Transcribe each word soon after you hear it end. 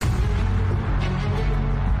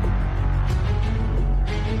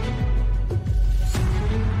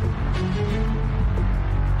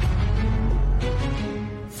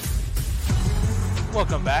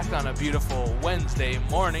welcome back on a beautiful Wednesday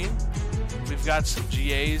morning. We've got some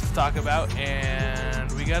GAs to talk about,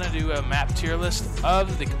 and we're going to do a map tier list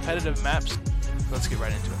of the competitive maps. Let's get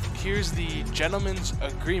right into it. Here's the gentlemen's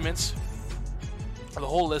agreements. The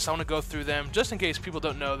whole list, I want to go through them just in case people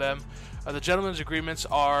don't know them. The gentlemen's agreements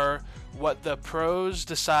are what the pros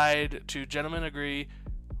decide to gentlemen agree.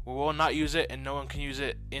 We will not use it, and no one can use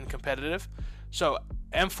it in competitive. So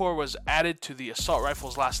M4 was added to the assault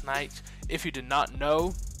rifles last night. If you did not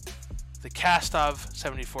know, the Kastov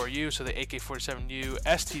 74U, so the AK-47U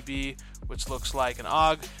STB, which looks like an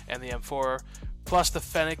AUG, and the M4, plus the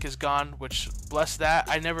Fennec is gone, which bless that.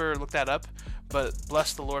 I never looked that up, but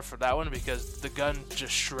bless the Lord for that one, because the gun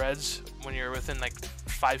just shreds when you're within like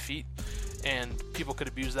 5 feet, and people could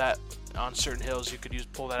abuse that on certain hills. You could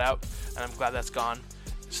pull that out, and I'm glad that's gone.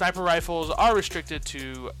 Sniper rifles are restricted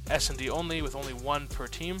to S&D only, with only one per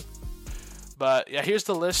team. But yeah, here's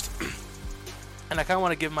the list. And I kind of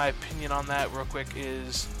want to give my opinion on that real quick.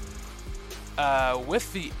 Is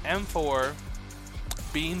with the M4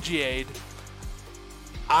 being GA'd,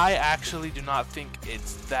 I actually do not think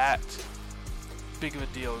it's that big of a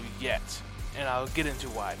deal yet. And I'll get into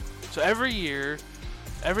why. So every year,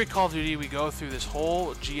 every Call of Duty, we go through this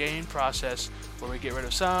whole GAing process where we get rid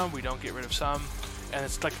of some, we don't get rid of some. And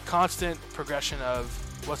it's like a constant progression of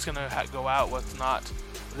what's going to go out, what's not.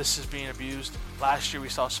 This is being abused. Last year we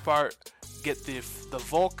saw Spart get the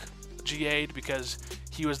Volk GA'd because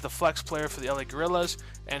he was the flex player for the LA Guerrillas,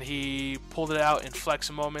 and he pulled it out in flex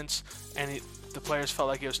moments, and the players felt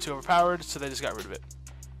like it was too overpowered, so they just got rid of it.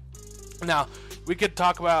 Now, we could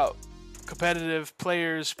talk about competitive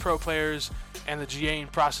players, pro players, and the GAing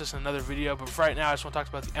process in another video, but for right now I just want to talk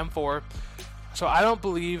about the M4. So I don't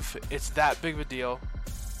believe it's that big of a deal,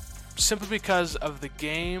 simply because of the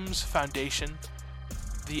game's foundation.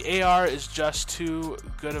 The AR is just too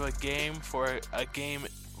good of a game for a game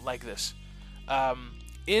like this.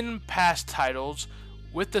 In past titles,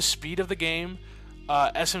 with the speed of the game,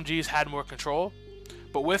 SMGs had more control,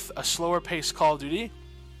 but with a slower paced Call of Duty,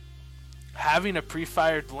 having a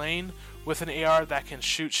pre-fired lane with an AR that can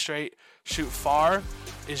shoot straight, shoot far,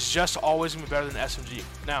 is just always going to be better than SMG.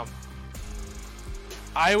 Now,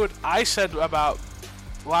 I said about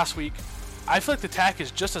last week, I feel like the TAC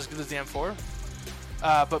is just as good as the M4,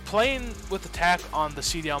 but playing with the TAC on the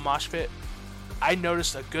CDL Mosh Pit, I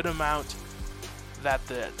noticed a good amount that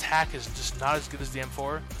the TAC is just not as good as the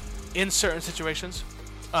M4 in certain situations.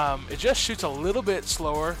 It just shoots a little bit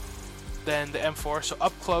slower than the M4, so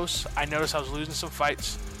up close, I noticed I was losing some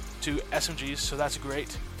fights to SMGs, so that's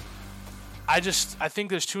great. I think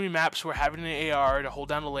there's too many maps where having an AR to hold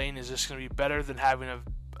down the lane is just going to be better than having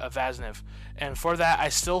a Vaznev. And for that, I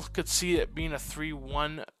still could see it being a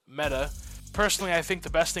 3-1 meta. Personally, I think the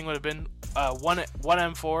best thing would have been one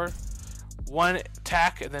M4, one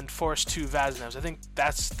TAC, and then force 2 Vaznevs. I think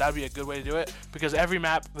that'd be a good way to do it, because every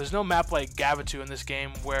map, there's no map like MW2 in this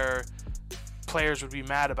game where players would be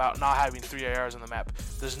mad about not having 3 ARs on the map.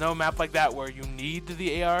 There's no map like that where you need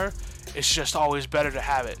the AR. It's just always better to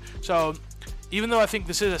have it. So even though I think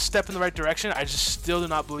this is a step in the right direction, I just still do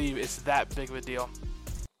not believe it's that big of a deal.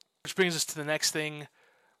 Which brings us to the next thing.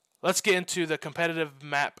 Let's get into the competitive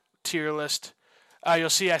map tier list. You'll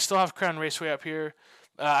see I still have Crown Raceway up here.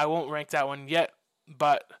 I won't rank that one yet,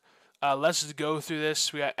 but let's just go through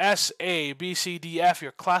this. We got S, A, B, C, D, F,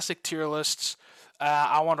 your classic tier lists.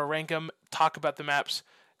 I want to rank them, talk about the maps,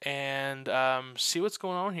 and see what's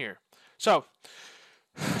going on here. So,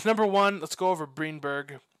 number 1, let's go over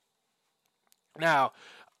Breenberg. Now,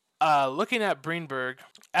 looking at Breenberg,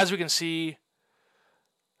 as we can see,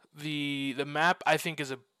 the map I think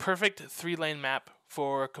is a perfect 3-lane map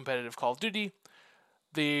for competitive Call of Duty.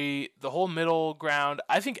 The whole middle ground,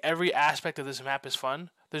 I think every aspect of this map is fun.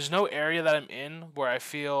 There's no area that I'm in where I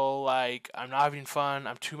feel like I'm not having fun,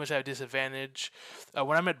 I'm too much at a disadvantage.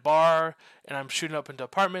 When I'm at bar and I'm shooting up into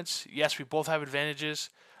apartments, yes, we both have advantages.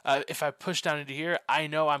 If I push down into here, I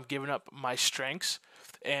know I'm giving up my strengths.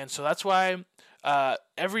 And so that's why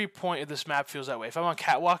every point of this map feels that way. If I'm on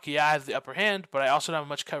catwalk, yeah, I have the upper hand, but I also don't have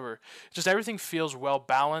much cover. Just everything feels well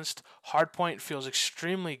balanced. Hardpoint feels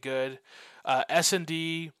extremely good.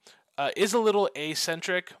 S&D is a little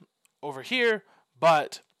A-centric over here,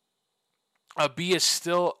 but B is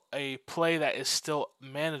still a play that is still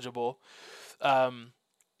manageable.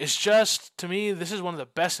 It's just, to me, this is one of the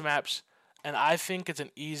best maps, and I think it's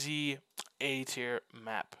an easy A-tier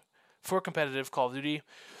map for competitive Call of Duty.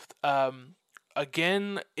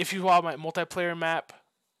 Again, if you watch my multiplayer map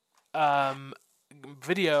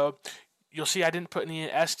video, you'll see I didn't put any in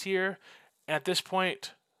S tier, and at this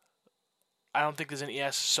point, I don't think there's any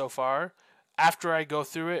S so far. after I go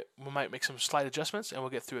through it, we might make some slight adjustments, and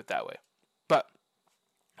we'll get through it that way. But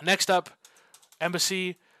next up,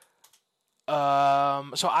 Embassy. So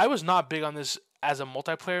I was not big on this as a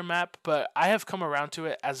multiplayer map, but I have come around to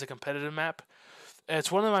it as a competitive map.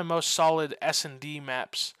 It's one of my most solid S&D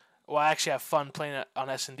maps. Well, I actually have fun playing it on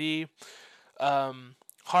S&D.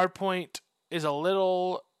 Hardpoint is a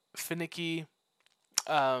little finicky.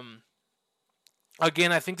 Again,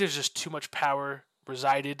 I think there's just too much power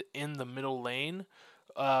resided in the middle lane.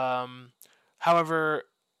 However,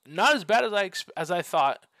 not as bad as I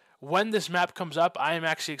thought. When this map comes up, I am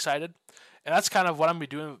actually excited, and that's kind of what I'm gonna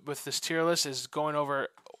be doing with this tier list, is going over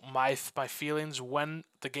my feelings when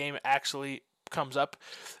the game actually comes up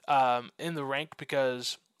in the rank,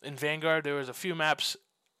 because in Vanguard there was a few maps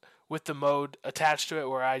with the mode attached to it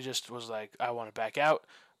where I just was like, I want to back out,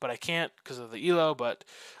 but I can't because of the elo, but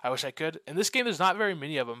I wish I could. In this game, there's not very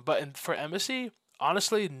many of them, but for Embassy,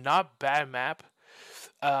 honestly, not bad map.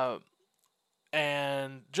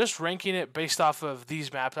 And just ranking it based off of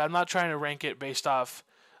these maps, I'm not trying to rank it based off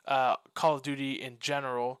Call of Duty in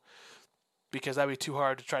general, because that'd be too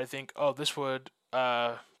hard to try to think, oh, this would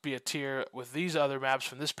be a tier with these other maps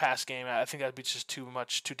from this past game. I think that'd be just too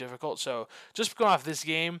difficult. So just going off this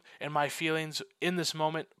game and my feelings in this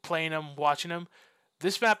moment, playing them, watching them,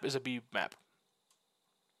 this map is a B map.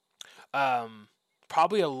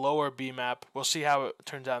 Probably a lower B map. We'll see how it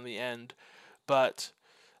turns out in the end. But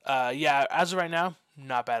yeah, as of right now,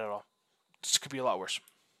 not bad at all. This could be a lot worse.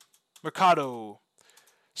 Mercado.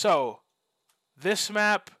 So this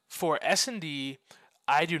map for S&D,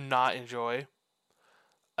 I do not enjoy.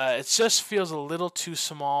 It just feels a little too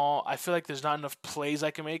small. I feel like there's not enough plays I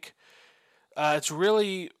can make. It's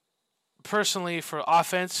really, personally, for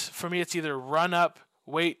offense, for me, it's either run up,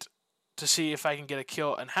 wait to see if I can get a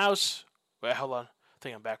kill in house. Wait, hold on. I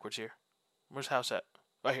think I'm backwards here. Where's house at?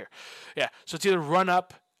 Right here. Yeah, so it's either run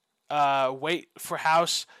up, wait for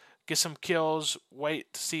house, get some kills,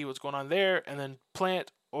 wait to see what's going on there, and then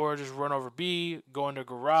plant, or just run over B, go into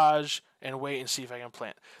garage, and wait and see if I can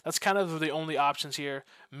plant. That's kind of the only options here.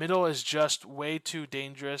 Middle is just way too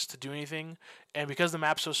dangerous to do anything, and because the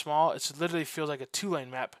map's so small, it literally feels like a 2-lane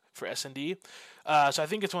map for S&D. So I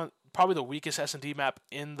think it's probably the weakest S&D map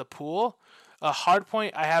in the pool.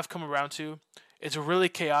 Hardpoint I have come around to. It's a really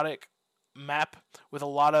chaotic map with a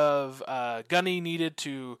lot of gunning needed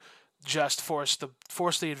to just force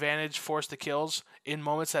the advantage, force the kills in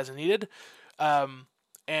moments as needed.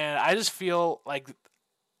 And I just feel like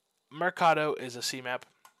Mercado is a C map.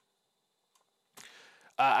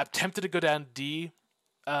 I'm tempted to go down D,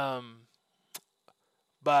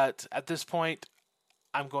 but at this point,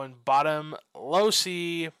 I'm going bottom, low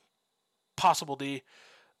C, possible D,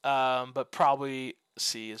 but probably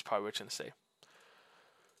C is probably what I'm going to say.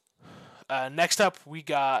 Next up, we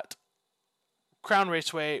got Crown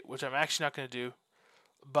Raceway, which I'm actually not going to do.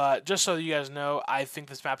 But just so you guys know, I think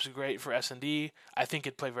this map's great for S&D. I think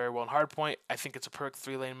it'd play very well in Hardpoint. I think it's a perfect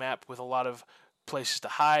 3-lane map with a lot of places to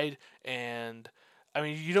hide. And, I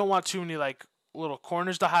mean, you don't want too many, like, little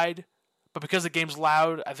corners to hide. But because the game's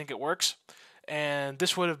loud, I think it works. And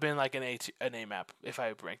this would have been like an A map if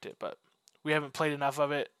I ranked it. But we haven't played enough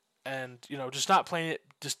of it. And, you know, just not playing it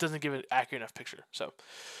just doesn't give an accurate enough picture.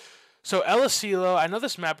 So El Asilo, I know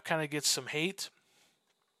this map kind of gets some hate.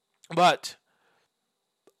 But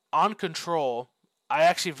on Control, I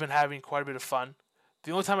actually have been having quite a bit of fun.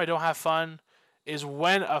 The only time I don't have fun is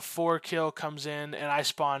when a 4-kill comes in and I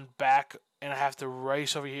spawn back and I have to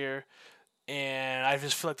race over here and I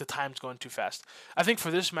just feel like the time's going too fast. I think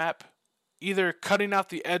for this map, either cutting out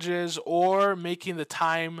the edges or making the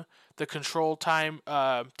control time,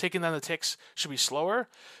 taking down the ticks should be slower.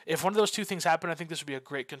 If one of those two things happen, I think this would be a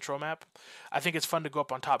great control map. I think it's fun to go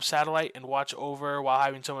up on top satellite and watch over while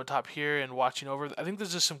having someone top here and watching over. I think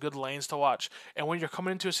there's just some good lanes to watch. And when you're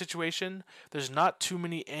coming into a situation, there's not too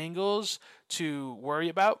many angles to worry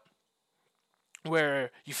about where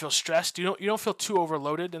you feel stressed. You don't feel too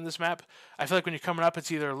overloaded in this map. I feel like when you're coming up,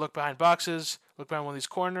 it's either look behind boxes, look behind one of these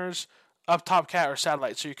corners, up top cat or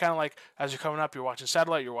satellite. So you're kind of like, as you're coming up, you're watching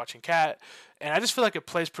satellite, you're watching cat. And I just feel like it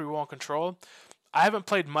plays pretty well in Control. I haven't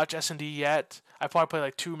played much S&D yet. I probably played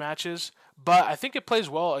like 2 matches, but I think it plays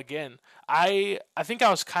well again. I think I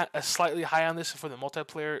was kind of slightly high on this for the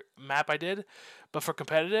multiplayer map I did, but for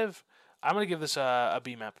competitive, I'm going to give this a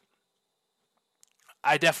B map.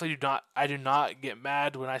 I definitely do not get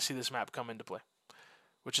mad when I see this map come into play,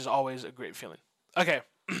 which is always a great feeling. Okay.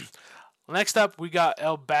 Next up, we got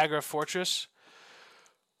El Bagra Fortress.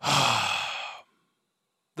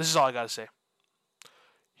 This is all I got to say.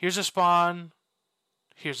 Here's a spawn.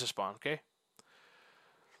 Here's the spawn, okay?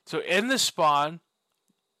 So in this spawn,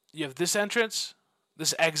 you have this entrance,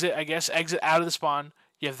 this exit, I guess, exit out of the spawn.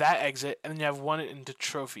 You have that exit, and then you have one into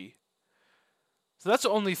trophy. So that's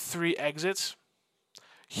only 3 exits.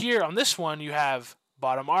 Here on this one, you have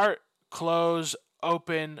bottom art, close,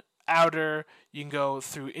 open, outer. You can go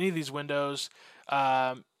through any of these windows.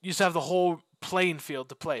 You just have the whole playing field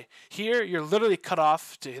to play. Here, you're literally cut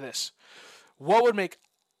off to this. What would make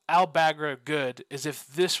Albagra good is if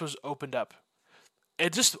this was opened up.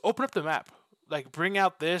 It just open up the map. Like bring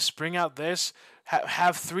out this,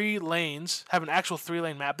 have 3 lanes, have an actual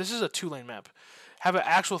 3-lane map. This is a 2-lane map. Have an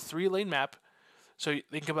actual 3-lane map. So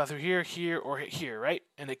they can come out through here, here, or here, right?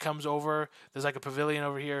 And it comes over. There's like a pavilion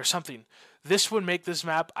over here or something. This would make this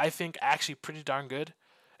map, I think, actually pretty darn good.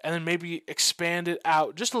 And then maybe expand it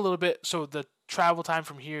out just a little bit so the travel time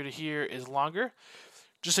from here to here is longer.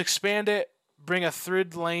 Just expand it, bring a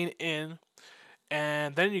 3rd lane in,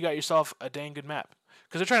 and then you got yourself a dang good map.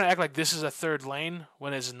 Because they're trying to act like this is a 3rd lane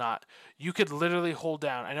when it's not. You could literally hold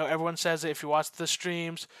down. I know everyone says it if you watch the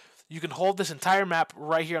streams. You can hold this entire map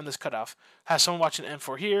right here on this cutoff. Have someone watching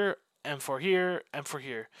M4 here, M4 here, M4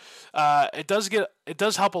 here. It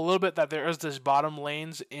does help a little bit that there is this bottom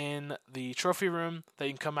lanes in the trophy room that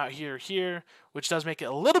you can come out here, which does make it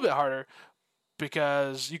a little bit harder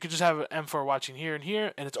because you could just have an M4 watching here and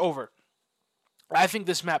here, and it's over. I think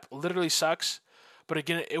this map literally sucks, but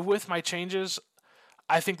again, with my changes,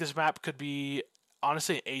 I think this map could be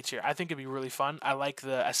honestly an A tier. I think it'd be really fun. I like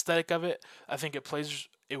the aesthetic of it. I think it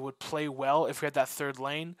would play well if we had that 3rd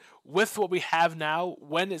lane. With what we have now,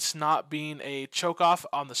 when it's not being a choke off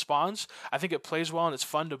on the spawns, I think it plays well and it's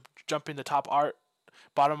fun to jump into top art,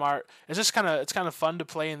 bottom art. It's kind of fun to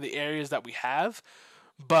play in the areas that we have.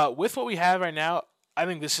 But with what we have right now, I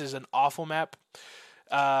think this is an awful map.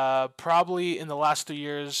 Probably in the last 3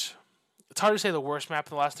 years, it's hard to say the worst map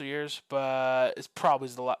in the last 3 years, but it's probably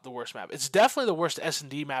the worst map. It's definitely the worst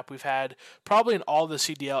S&D map we've had, probably in all the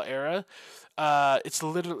CDL era. It's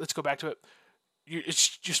literally, let's go back to it. You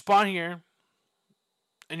spawn here,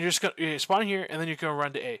 and you're spawn here, and then you're gonna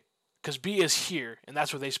run to A, because B is here, and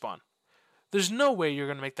that's where they spawn. There's no way you're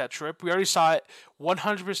gonna make that trip. We already saw it,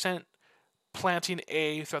 100% planting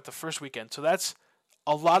A throughout the first weekend. So that's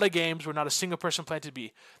a lot of games where not a single person planted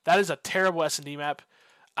B. That is a terrible S&D map.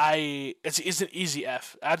 It's an easy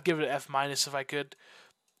F. I'd give it an F- if I could.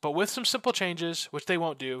 But with some simple changes, which they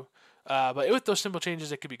won't do, but with those simple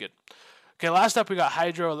changes, it could be good. Okay, last up we got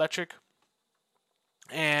Hydroelectric.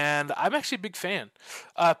 And I'm actually a big fan.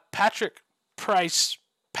 Patrick Price,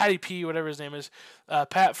 Patty P, whatever his name is,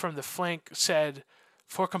 Pat from the flank said,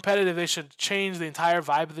 for competitive, they should change the entire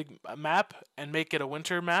vibe of the map and make it a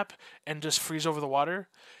winter map and just freeze over the water.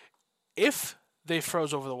 If they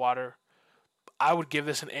froze over the water, I would give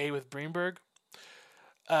this an A with Greenberg.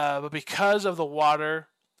 But because of the water,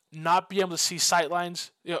 not being able to see sight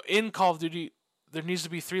lines, in Call of Duty, there needs to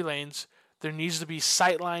be 3 lanes. There needs to be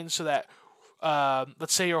sight lines so that,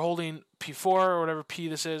 let's say you're holding P4 or whatever P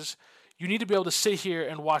this is, you need to be able to sit here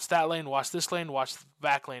and watch that lane, watch this lane, watch the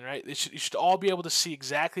back lane, right? You should all be able to see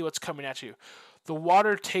exactly what's coming at you. The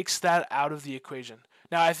water takes that out of the equation.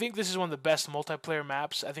 Now, I think this is one of the best multiplayer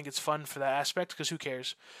maps. I think it's fun for that aspect because who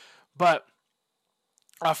cares? But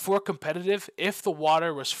for competitive, if the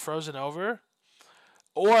water was frozen over,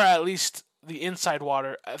 or at least the inside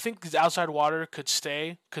water, I think the outside water could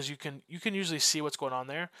stay because you can usually see what's going on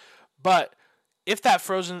there. But if that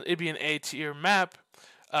frozen, it'd be an A tier map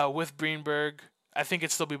with Greenberg. I think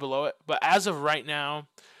it'd still be below it. But as of right now,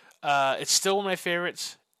 it's still one of my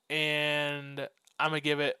favorites, and I'm going to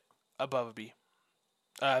give it above a B.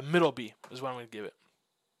 Middle B is what I'm going to give it.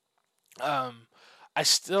 I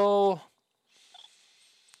still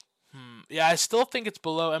think it's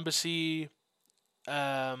below Embassy.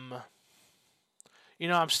 I'm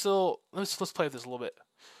still let's play with this a little bit.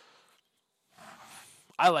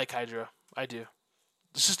 I like Hydra. I do.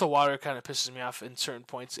 It's just the water kind of pisses me off in certain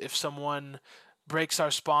points. If someone breaks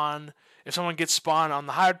our spawn, if someone gets spawn on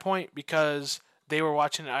the hard point because they were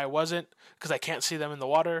watching and I wasn't, because I can't see them in the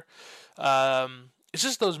water. It's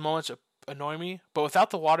just those moments that annoy me. But without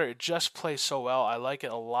the water, it just plays so well. I like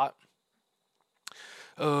it a lot.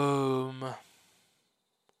 You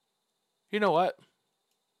know what?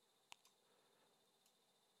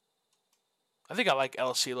 I think I like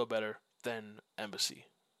LC a little better than Embassy,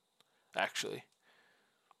 actually.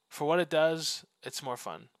 For what it does, it's more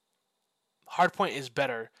fun. Hardpoint is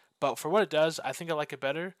better, but for what it does, I think I like it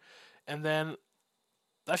better. And then,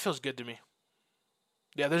 that feels good to me.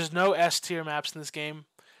 Yeah, there's no S tier maps in this game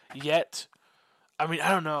yet. I mean, I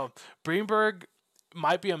don't know. Greenberg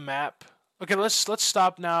might be a map. Okay, let's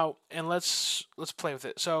stop now and let's play with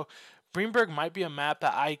it. So, Greenberg might be a map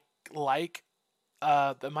that I like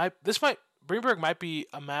Greenberg might be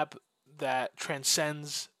a map that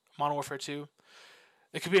transcends Modern Warfare 2.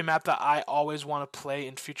 It could be a map that I always want to play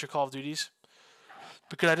in future Call of Duties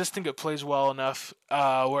because I just think it plays well enough.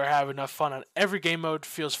 Where I have enough fun on every game mode,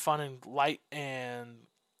 feels fun and light and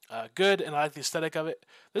good, and I like the aesthetic of it.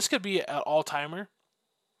 This could be an all-timer.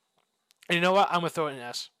 And you know what? I'm gonna throw it in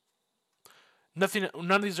S.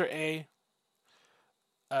 None of these are A.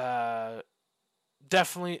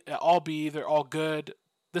 Definitely all B. They're all good.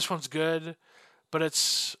 This one's good, but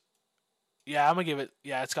it's I'm gonna give it.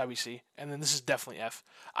 Yeah, it's gotta be C. And then this is definitely F.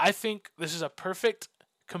 I think this is a perfect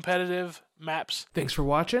competitive maps. Thanks for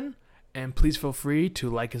watching, and please feel free to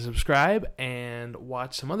like and subscribe and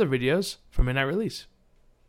watch some other videos from Midnight Release.